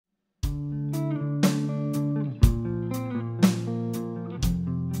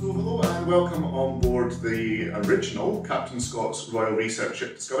welcome on board the original Captain Scott's Royal Research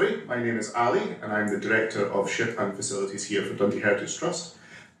Ship Discovery. My name is Ali and I'm the Director of Ship and Facilities here for Dundee Heritage Trust.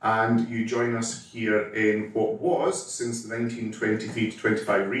 And you join us here in what was, since the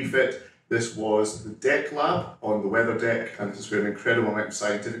 1923-25 refit, this was the deck lab on the weather deck, and this is where an incredible amount of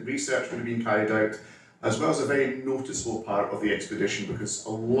scientific research would have been carried out, as well as a very noticeable part of the expedition, because a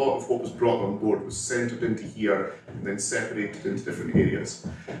lot of what was brought on board was centred into here and then separated into different areas.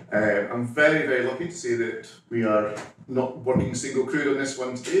 I'm very, very lucky to say that we are not working single crewed on this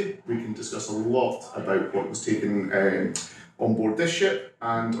one today. We can discuss a lot about what was taken on board this ship,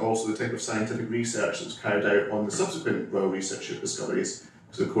 and also the type of scientific research that was carried out on the subsequent Royal Research Ship Discoveries.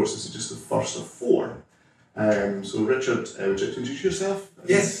 So of course this is just the first of four. So Richard, would you like to introduce yourself?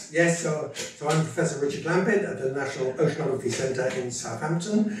 Yes. So I'm Professor Richard Lampitt at the National Oceanography Centre in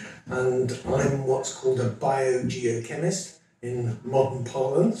Southampton, and I'm what's called a biogeochemist in modern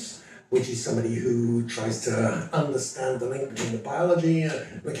parlance, which is somebody who tries to understand the link between the biology,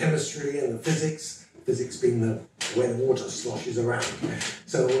 the chemistry and the physics being the way the water sloshes around.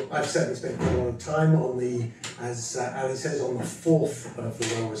 So I've certainly spent quite a lot of time on the, as Ali says, on the fourth of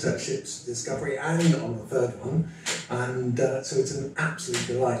the Royal Research Ships Discovery and on the third one. And so it's an absolute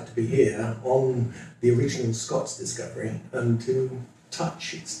delight to be here on the original Scott's Discovery and to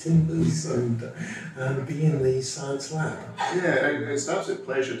touch its timbers and be in the science lab. Yeah, it's an absolute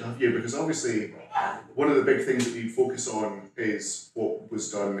pleasure to have you, because obviously one of the big things that we focus on is what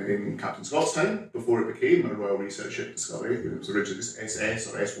was done in Captain Scott's time before it became a Royal Research Ship Discovery. It was originally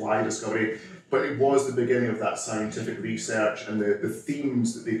SS or SY Discovery, but it was the beginning of that scientific research, and the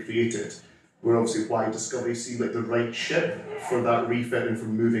themes that they created were obviously why Discovery seemed like the right ship for that refit and for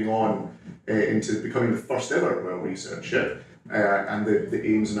moving on into becoming the first ever Royal Research Ship. And the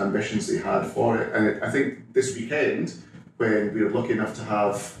aims and ambitions they had for it. And I think this weekend, when we were lucky enough to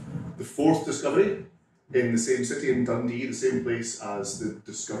have the fourth Discovery in the same city in Dundee, the same place as the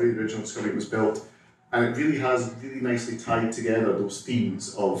Discovery, the original Discovery was built, and it really has really nicely tied together those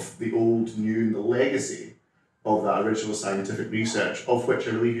themes of the old, new, and the legacy of that original scientific research, of which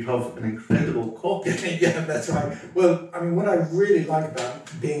I believe you have an incredible copy. Yeah, that's right. Well, I mean, what I really like about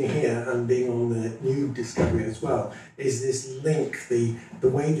being here and being on the new Discovery as well is this link, the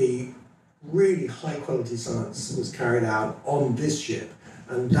way the really high quality science was carried out on this ship,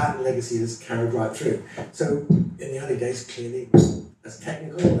 and that legacy is carried right through. So in the early days, clearly it was as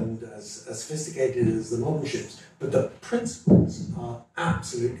technical and as sophisticated as the modern ships, but the principles are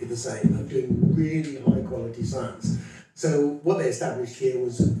absolutely the same of doing really high quality science. So what they established here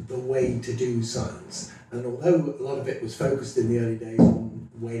was the way to do science, and although a lot of it was focused in the early days on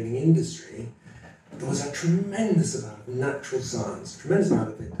whaling industry, there was a tremendous amount of natural science, tremendous amount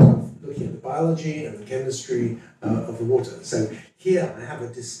of it, of looking at the biology and the chemistry of the water. So here I have a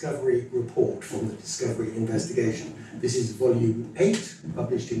discovery report from the Discovery investigation. This is volume 8,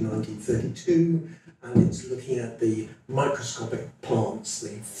 published in 1932, and it's looking at the microscopic plants, the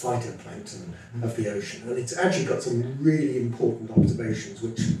phytoplankton of the ocean. And it's actually got some really important observations,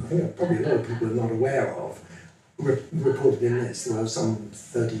 which I think probably a lot of people are not aware of, reported in this. There were some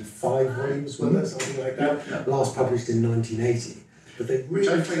 35 volumes, were there, something like that, last published in 1980. But they really, which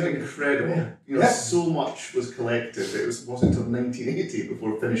I find incredible. You know, so much was collected. It wasn't until 1980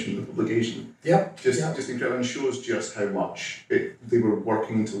 before finishing the publication. Just incredible, and shows just how much they were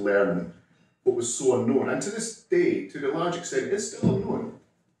working to learn what was so unknown. And to this day, to a large extent, it's still unknown.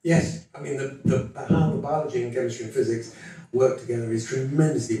 Yes, I mean, how the biology and chemistry and physics work together is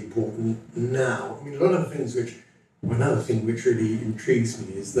tremendously important now. I mean, a lot of the things another thing which really intrigues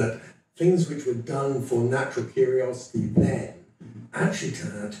me is that things which were done for natural curiosity then actually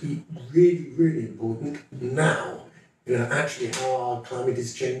turn out to be really, really important now. You know, actually how our climate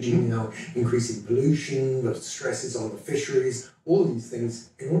is changing, how increasing pollution, the stresses on the fisheries, all these things.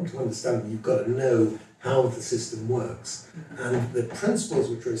 In order to understand them, you've got to know how the system works. And the principles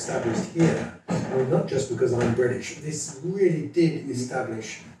which were established here, I mean, not just because I'm British, this really did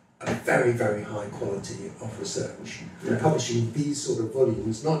establish a very, very high quality of research. And publishing these sort of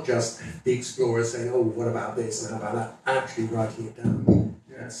volumes, not just the explorers saying, oh, what about this and how about that, actually writing it down.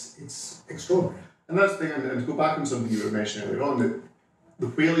 Yes, it's extraordinary. And that's the thing, and to go back on something you were mentioning earlier on, that the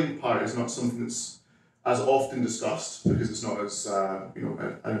whaling part is not something that's as often discussed, because it's not as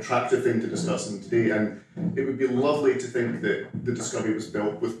an attractive thing to discuss in today. And it would be lovely to think that the Discovery was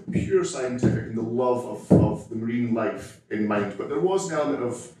built with pure scientific and the love of the marine life in mind. But there was an element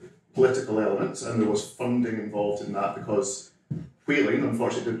of political elements, and there was funding involved in that, because whaling,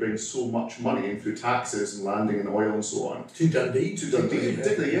 unfortunately, did bring so much money in through taxes and landing and oil and so on. To Dundee? To Dundee,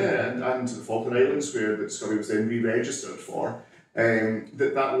 particularly, and the Falkland Islands, where the Discovery was then re-registered for.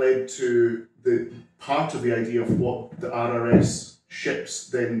 that led to the part of the idea of what the RRS ships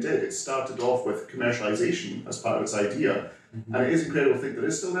then did. It started off with commercialisation as part of its idea, and it is incredible to think there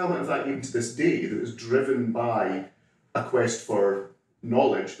is still an element of that even to this day that is driven by a quest for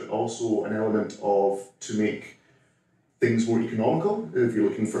knowledge, but also an element of to make things more economical. If you're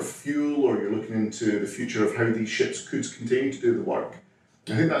looking for fuel or you're looking into the future of how these ships could continue to do the work.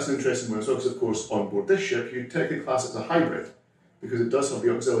 I think that's an interesting one as well, because of course on board this ship you technically class it as a hybrid, because it does have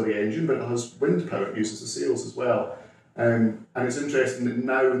the auxiliary engine, but it has wind power it uses the sails as well. And it's interesting that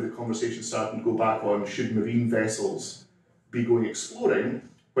now the conversation's starting to go back on should marine vessels be going exploring,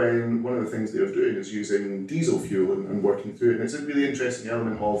 when one of the things they're doing is using diesel fuel and working through it. And it's a really interesting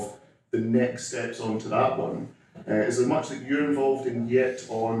element of the next steps onto that one. Is there much that you're involved in yet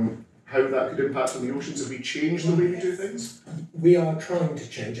on how that could impact on the oceans if we change the way we do things? We are trying to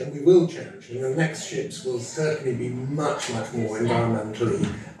change, and we will change. And the next ships will certainly be much, much more environmentally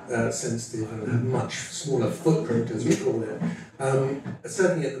sensitive and have much smaller footprint, as we call it.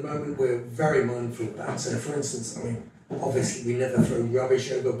 Certainly at the moment, we're very mindful of that. So, for instance, I mean, obviously we never throw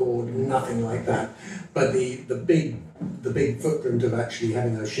rubbish overboard, nothing like that. But the big footprint of actually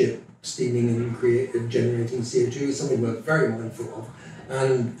having a ship steaming and generating CO2 is something we're very mindful of.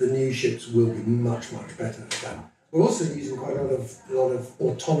 And the new ships will be much, much better at that. We're also using quite a lot of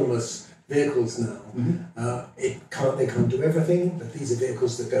autonomous vehicles now. They can't do everything, but these are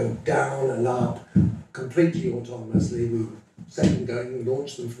vehicles that go down and up completely autonomously. We set them going,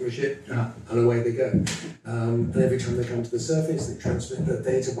 launch them from a ship, and away they go. And every time they come to the surface, they transmit the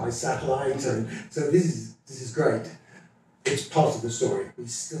data by satellite, and so this is great. It's part of the story. We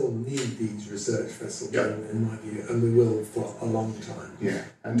still need these research vessels, in my view, and we will for a long time. Yeah,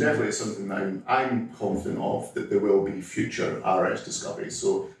 and definitely it's something that I'm confident of, that there will be future RRS discoveries.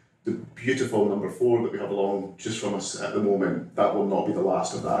 So the beautiful number 4 that we have along just from us at the moment, that will not be the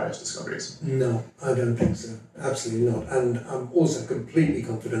last of the RRS discoveries. No, I don't think so. Absolutely not. And I'm also completely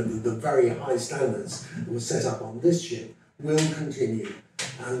confident that the very high standards that were set up on this ship will continue,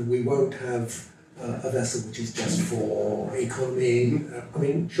 and we won't have a vessel which is just for economy. I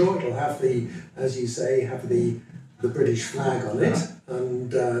mean, sure, it'll have as you say, the British flag on it,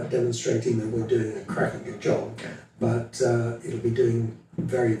 and demonstrating that we're doing a cracking good job, but it'll be doing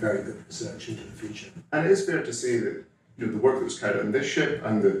very, very good research into the future. And it is fair to say that the work that was carried out on this ship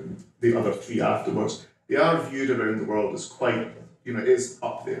and the other 3 afterwards, they are viewed around the world as quite, is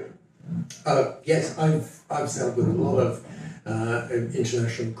up there. Yes, I've sailed with a lot of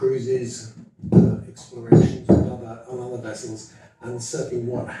international cruises, explorations on other vessels, and certainly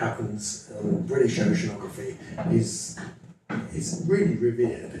what happens on British oceanography is really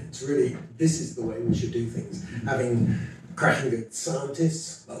revered. It's really, this is the way we should do things. Having cracking good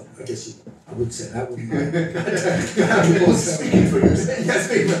scientists, well, I guess I would say that, wouldn't I? Speaking for yourself. Yes,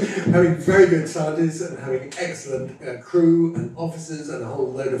 having very good scientists and having excellent crew and officers and a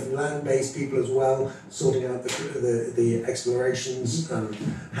whole load of land-based people as well, sorting out the explorations and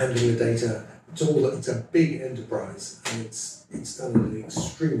handling the data. It's a big enterprise, and it's done at an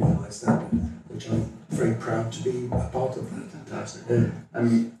extremely high standard, which I'm very proud to be a part of that. Fantastic.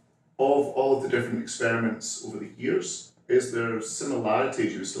 And of all of the different experiments over the years, is there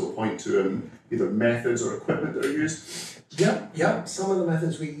similarities you would still point to in either methods or equipment that are used? Yeah. Some of the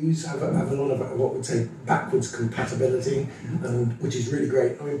methods we use have a lot of what we'd say backwards compatibility, and which is really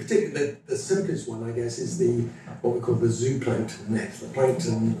great. I mean, particularly the simplest one, I guess, is what we call the zooplankton net, the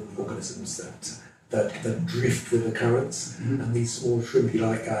plankton organisms that drift with the currents, and these small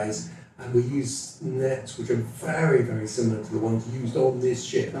shrimpy-like guys. And we use nets which are very, very similar to the ones used on this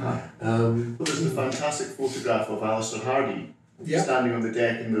ship. Well, there's a fantastic photograph of Alistair Hardy standing on the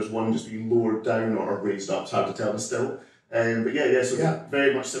deck, and there's one just being lowered down or raised up. It's hard to tell still. So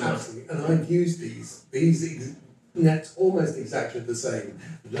very much similar. Absolutely. And I've used these nets almost exactly the same,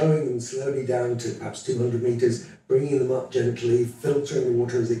 lowering them slowly down to perhaps 200 metres, bringing them up gently, filtering the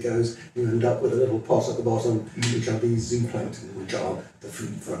water as it goes. You end up with a little pot at the bottom, which are these zooplankton, which are the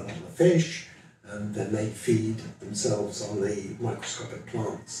food for a lot of fish, and then they feed themselves on the microscopic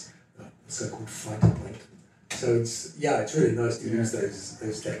plants, the so-called phytoplankton. So it's really nice to use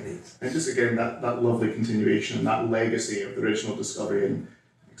those techniques. And just again, that lovely continuation and that legacy of the original discovery, and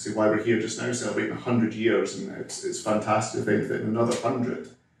see why we're here just now celebrating 100 years, and it's fantastic to think that in another 100,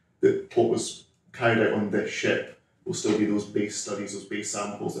 that what was carried out on this ship will still be those base studies, those base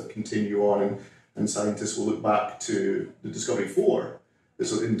samples that continue on, and scientists will look back to the Discovery 4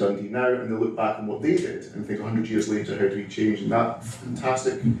 that's in Dundee now, and they look back on what they did and think 100 years later, how do we change? And that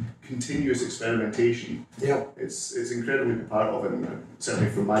fantastic continuous experimentation, Yeah. it's incredibly to be part of, and certainly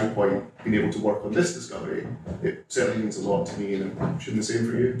from my point, being able to work on this discovery, it certainly means a lot to me, and I'm sure the same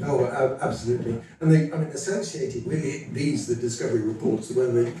for you. Oh, absolutely. And associated with these, the discovery reports,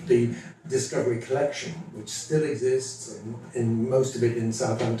 the discovery collection, which still exists, in most of it in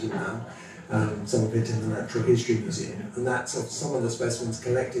Southampton now, some of it in the Natural History Museum, and that's of some of the specimens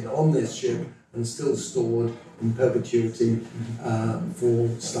collected on this ship and still stored in perpetuity for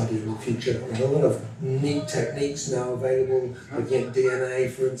study in the future. And a lot of neat techniques now available, looking at DNA,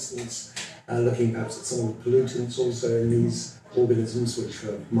 for instance, looking perhaps at some of the pollutants also in these organisms, which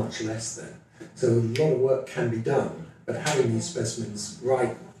are much less then. So a lot of work can be done, but having these specimens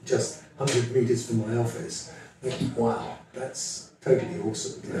right just 100 metres from my office, I think, wow, that's totally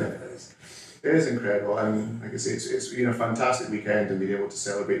awesome to have those. It is incredible, and like I say, it's been a fantastic weekend, and being able to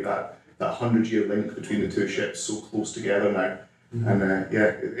celebrate that 100-year link between the two ships so close together now. And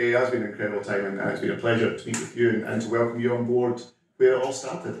it has been an incredible time, and it's been a pleasure to meet with you and to welcome you on board where it all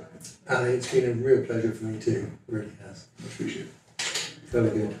started. Ali, it's been a real pleasure for me too, it really has. I appreciate it. Very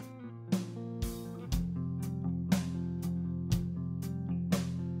good.